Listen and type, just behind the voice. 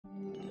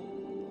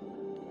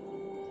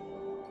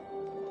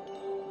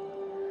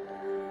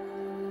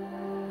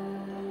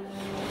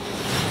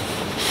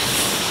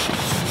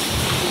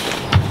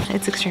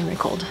it's extremely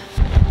cold.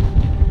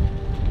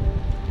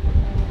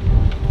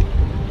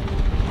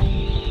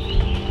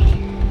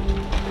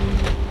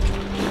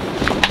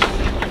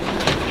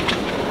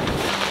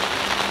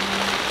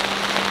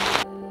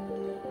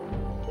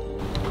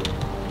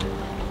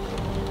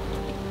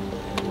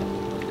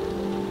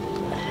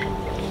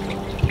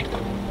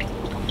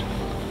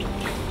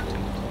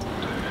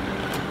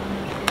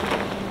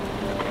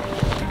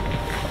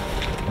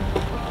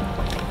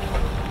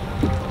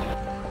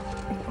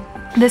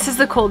 This is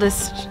the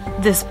coldest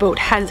this boat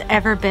has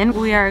ever been.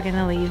 We are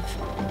gonna leave.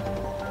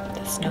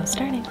 The snow's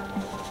starting.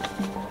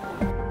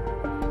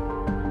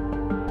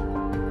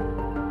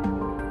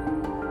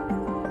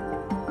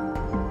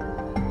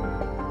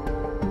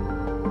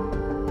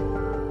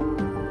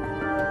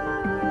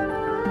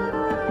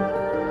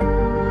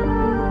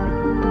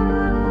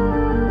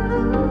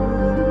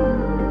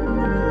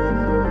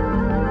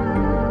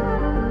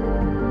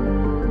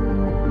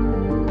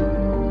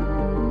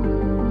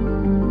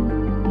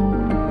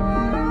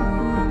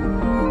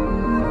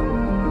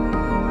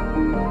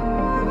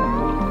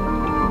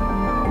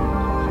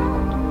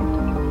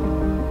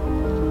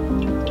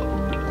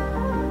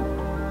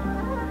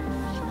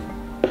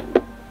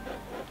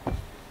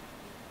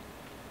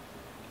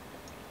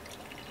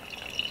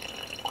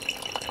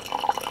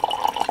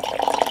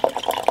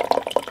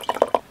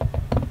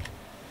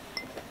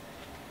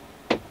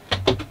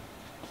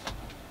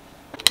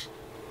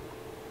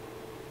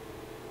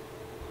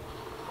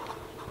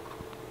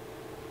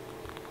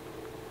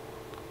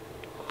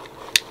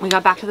 We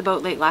got back to the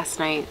boat late last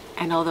night,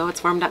 and although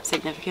it's warmed up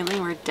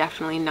significantly, we're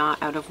definitely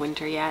not out of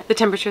winter yet. The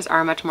temperatures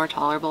are much more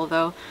tolerable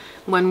though.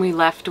 When we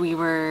left, we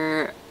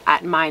were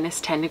at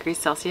 -10 degrees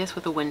Celsius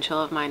with a wind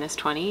chill of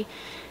 -20,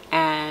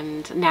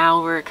 and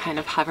now we're kind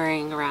of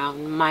hovering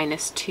around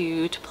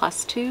 -2 to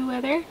 +2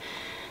 weather.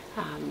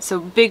 So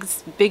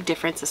big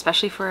difference,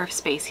 especially for our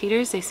space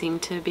heaters. They seem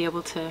to be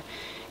able to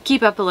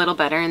keep up a little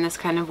better in this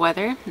kind of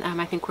weather.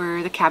 I think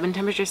the cabin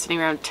temperature is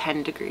sitting around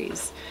 10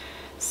 degrees.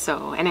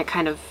 So, and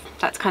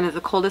that's kind of the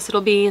coldest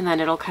it'll be, and then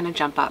it'll kind of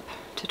jump up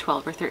to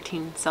 12 or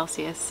 13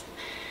 Celsius.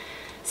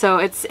 So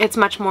it's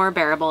much more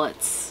bearable.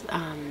 It's,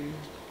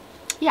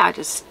 yeah,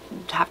 just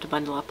have to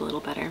bundle up a little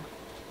better.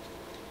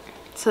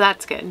 So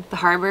that's good.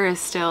 The harbor is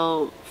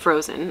still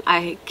frozen.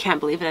 I can't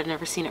believe it. I've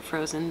never seen it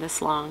frozen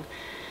this long.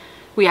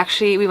 We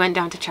went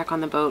down to check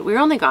on the boat. We were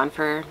only gone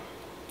for,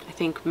 I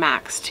think,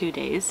 max 2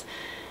 days.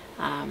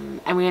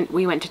 And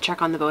we went to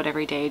check on the boat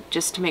every day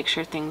just to make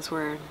sure things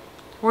were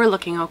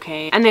looking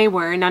okay, and they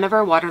were. None of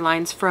our water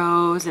lines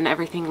froze and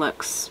everything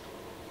looks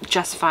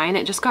just fine.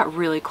 It just got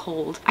really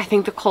cold. I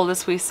think the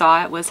coldest we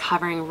saw it was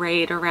hovering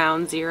right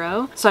around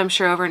 0, so I'm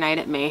sure overnight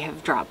it may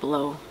have dropped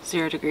below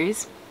 0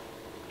 degrees.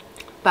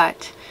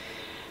 But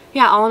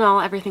yeah, all in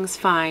all, everything's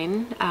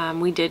fine.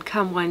 We did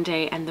come one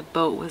day and the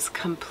boat was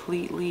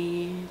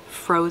completely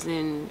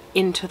frozen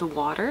into the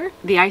water.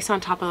 The ice on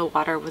top of the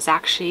water was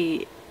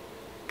actually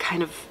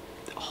kind of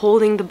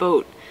holding the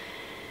boat.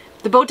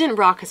 The boat didn't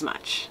rock as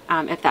much,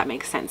 if that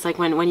makes sense. Like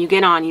when you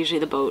get on,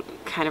 usually the boat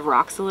kind of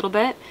rocks a little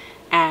bit,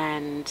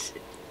 and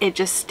it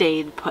just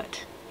stayed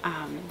put.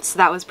 So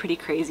that was pretty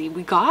crazy.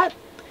 We got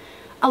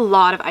a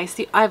lot of ice.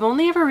 I've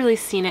only ever really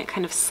seen it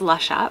kind of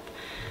slush up,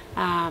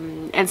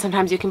 and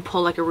sometimes you can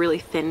pull like a really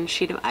thin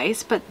sheet of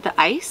ice, but the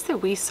ice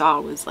that we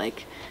saw was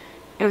like,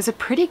 it was a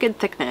pretty good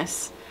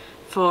thickness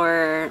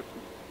for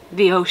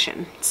the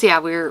ocean. So yeah,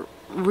 we were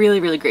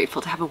really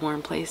grateful to have a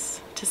warm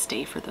place to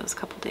stay for those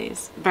couple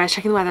days. But I was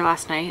checking the weather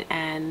last night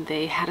and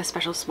they had a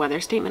special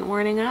weather statement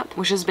warning up,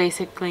 which is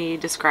basically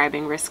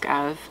describing risk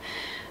of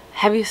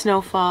heavy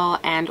snowfall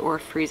and or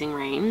freezing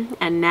rain.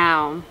 And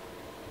now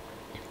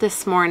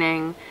this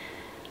morning,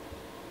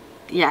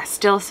 yeah,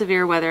 still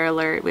severe weather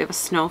alert. We have a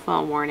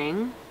snowfall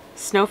warning.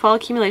 Snowfall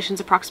accumulations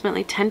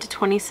approximately 10 to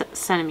 20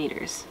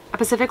 centimeters. A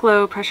Pacific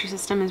low pressure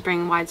system is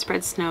bringing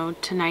widespread snow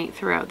tonight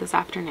throughout this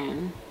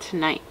afternoon.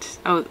 Tonight.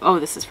 Oh,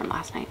 this is from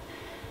last night.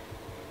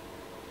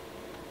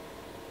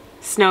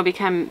 Snow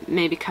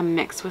may become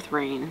mixed with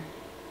rain.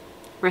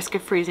 Risk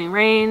of freezing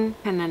rain,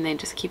 and then they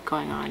just keep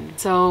going on.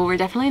 So we're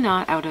definitely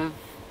not out of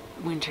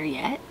winter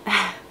yet.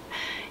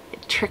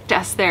 It tricked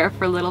us there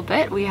for a little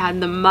bit. We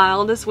had the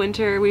mildest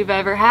winter we've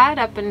ever had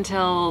up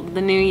until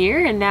the new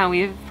year, and now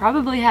we've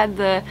probably had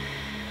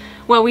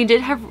well, we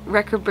did have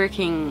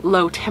record-breaking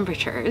low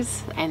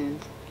temperatures, and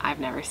I've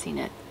never seen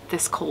it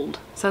this cold.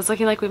 So it's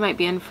looking like we might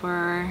be in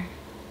for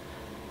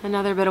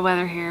another bit of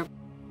weather here.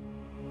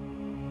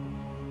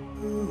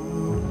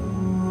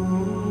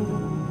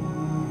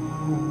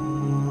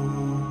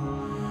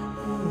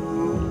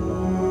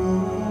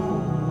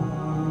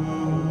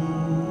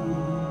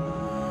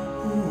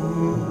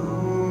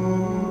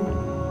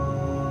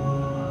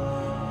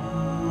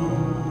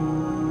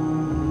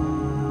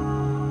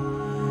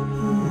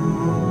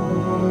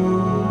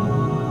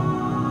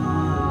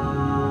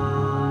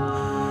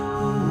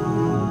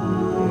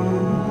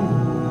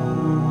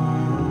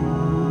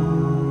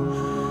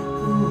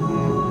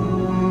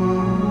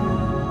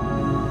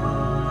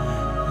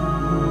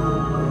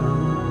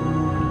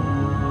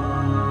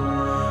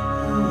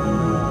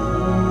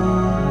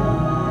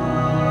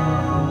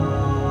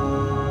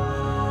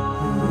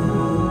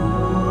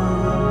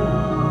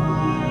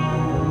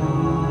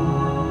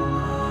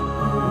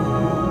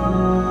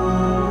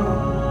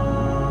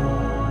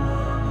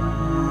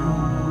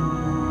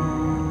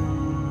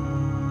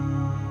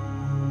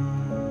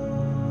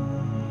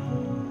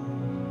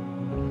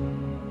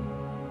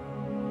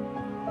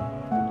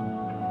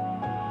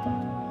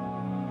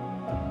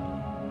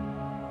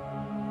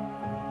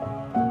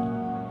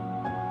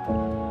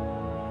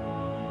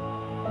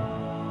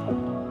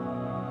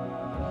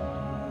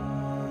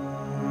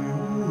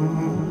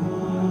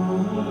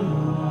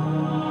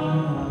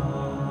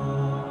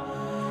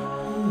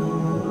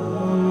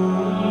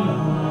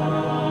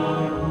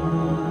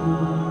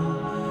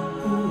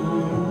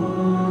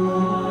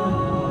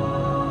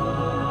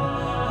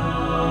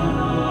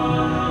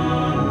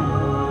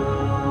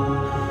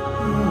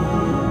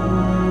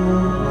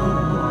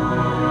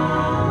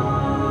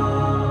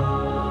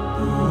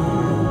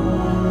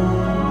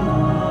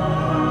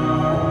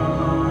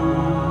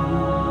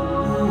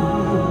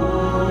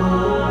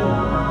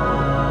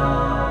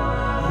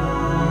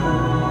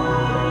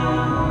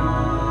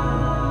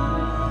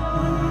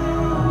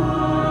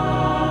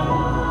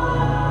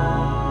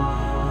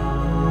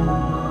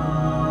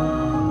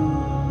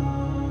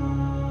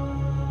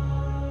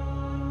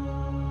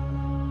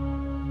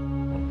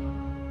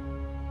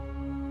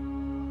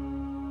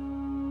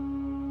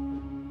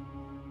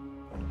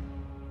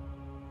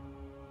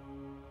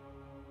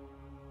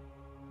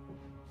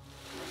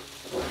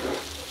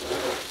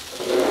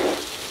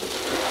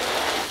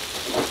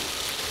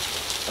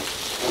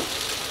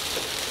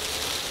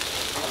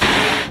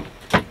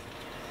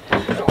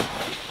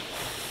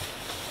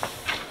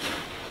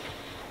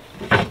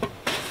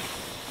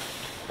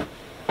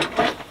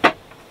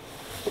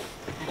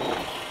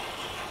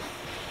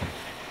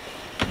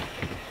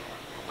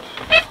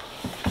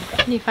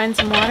 Can you find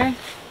some water?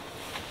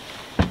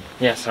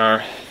 Yes,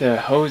 the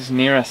hose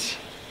near us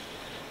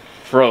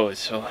froze,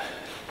 so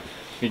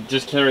we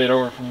just carry it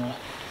over from the...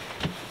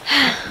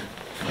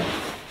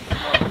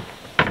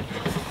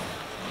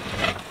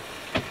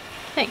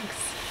 Thanks.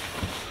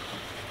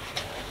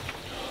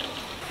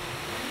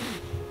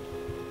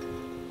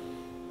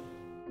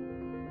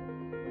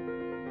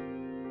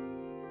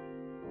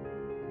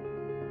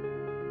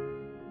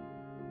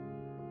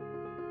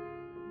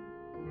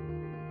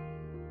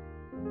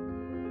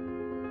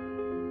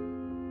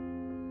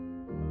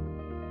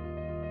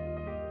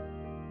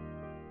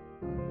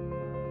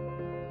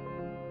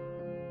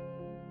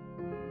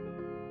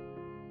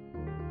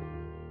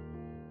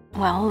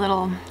 Well, a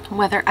little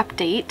weather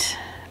update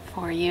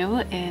for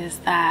you is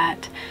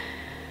that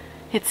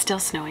it's still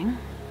snowing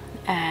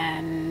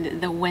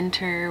and the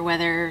winter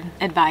weather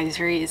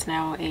advisory is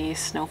now a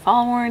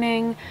snowfall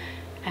warning,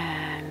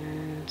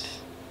 and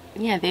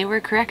yeah, they were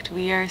correct.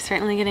 We are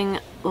certainly getting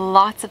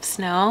lots of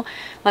snow.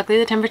 Luckily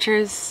the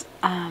temperatures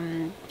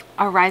are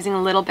rising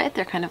a little bit.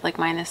 They're kind of like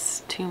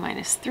 -2,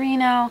 -3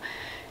 now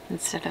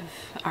instead of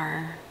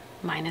our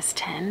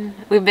 -10.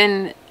 We've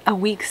been a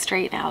week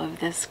straight now of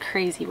this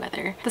crazy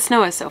weather. The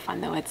snow is so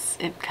fun though.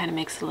 It kind of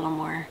makes it a little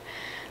more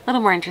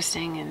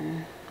interesting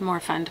and more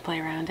fun to play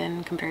around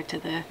in compared to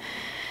the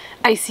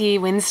icy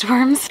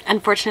windstorms.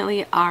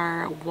 Unfortunately,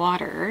 our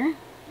water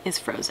is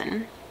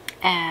frozen,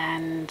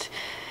 and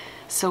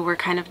so we're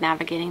kind of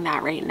navigating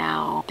that right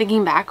now.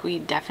 Thinking back, we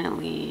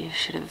definitely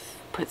should have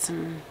put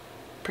some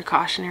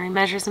precautionary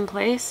measures in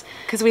place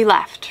because we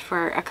left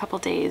for a couple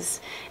days,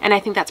 and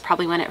I think that's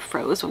probably when it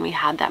froze, when we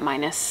had that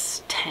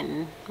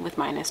 -10 with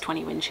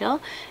 -20 wind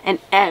chill, and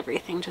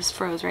everything just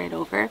froze right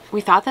over. We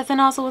thought that the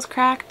nozzle was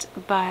cracked,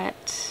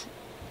 but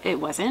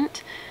it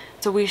wasn't.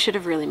 So we should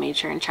have really made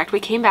sure and checked. We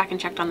came back and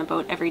checked on the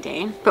boat every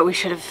day, but we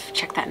should have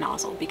checked that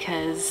nozzle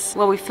because,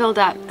 well, we filled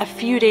up a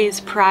few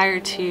days prior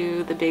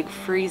to the big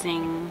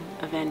freezing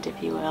event,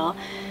 if you will.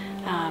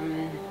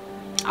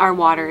 Our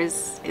water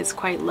is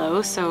quite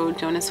low, so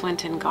Jonas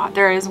went and got,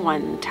 there is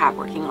one tap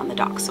working on the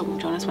dock, so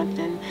Jonas went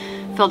and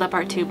filled up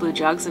our 2 blue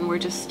jugs, and we're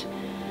just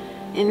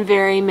in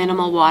very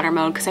minimal water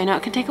mode because I know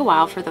it can take a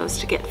while for those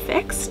to get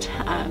fixed.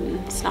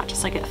 It's not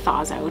just like it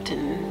thaws out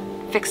and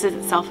fixes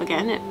itself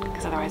again,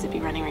 because otherwise it'd be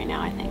running right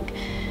now, I think.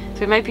 So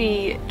we might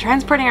be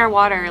transporting our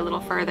water a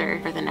little further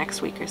for the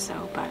next week or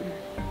so, but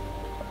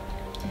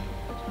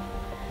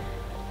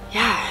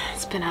yeah,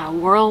 it's been a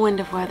whirlwind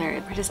of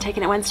weather. We're just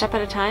taking it one step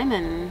at a time,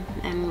 and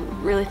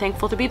really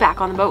thankful to be back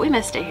on the boat. We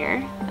missed it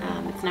here.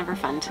 It's never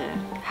fun to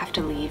have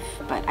to leave,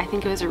 but I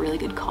think it was a really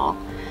good call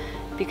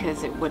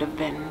because it would have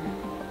been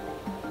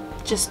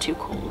just too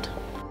cold.